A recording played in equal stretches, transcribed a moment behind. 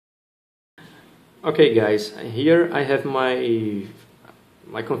Okay guys, here I have my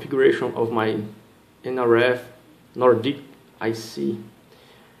configuration of my nRF Nordic IC,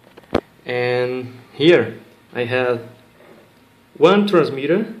 and here I have one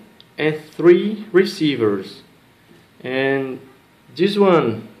transmitter and 3 receivers, and this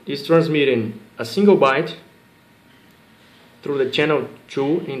one is transmitting a single byte through the channel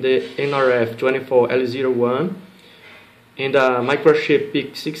 2 in the nRF24L01 and a microchip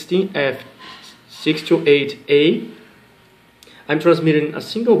PIC16f628A. I'm transmitting a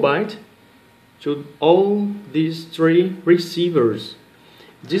single byte to all these 3 receivers.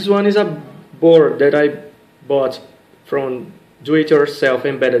 This one is a board that I bought from do-it-yourself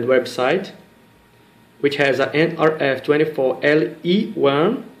embedded website, which has a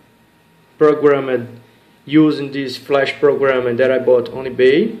nRF24LE1 programmed using this flash program that I bought on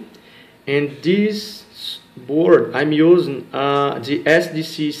eBay. And this board I'm using the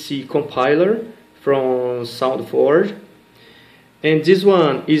SDCC compiler from SoundForge, and this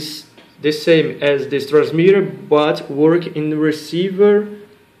one is the same as this transmitter but work in receiver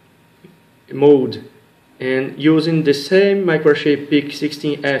mode and using the same microchip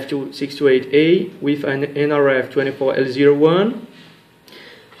PIC16f628A with an nRF24L01.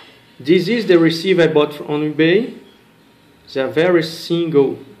 This is the receiver I bought on eBay. It's a very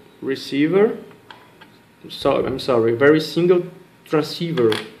single receiver. I'm sorry, very single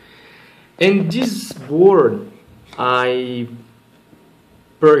transceiver. And this board, I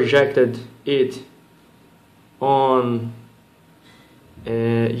projected it on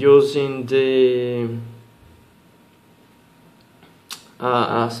using the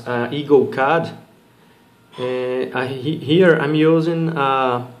Eagle CAD. Here I'm using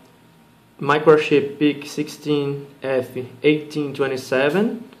microchip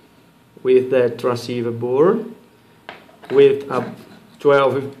PIC16f1827 with that transceiver board with a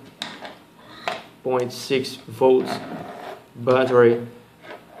 12.6 volts battery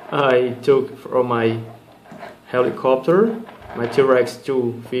I took from my helicopter, my T-Rex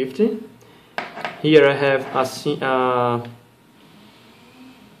 250. Here I have a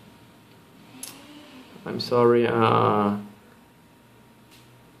I'm sorry,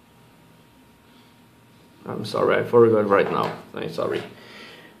 I forgot right now. I'm sorry.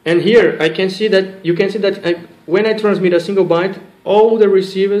 And here you can see that when I transmit a single byte, all the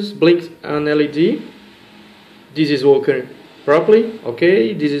receivers blink an LED. This is working properly.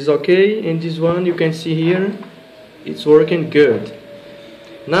 Okay, this is okay, and this one you can see here, it's working good.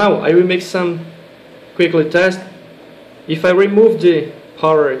 Now I will make some quickly test. If I remove the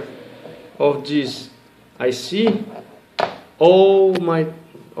power of this IC, all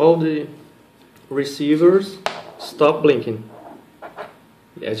the receivers stop blinking,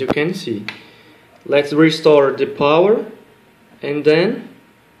 as you can see. Let's restore the power and then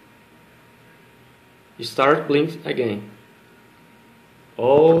start blink again.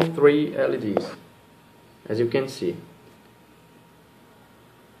 All 3 LEDs, as you can see.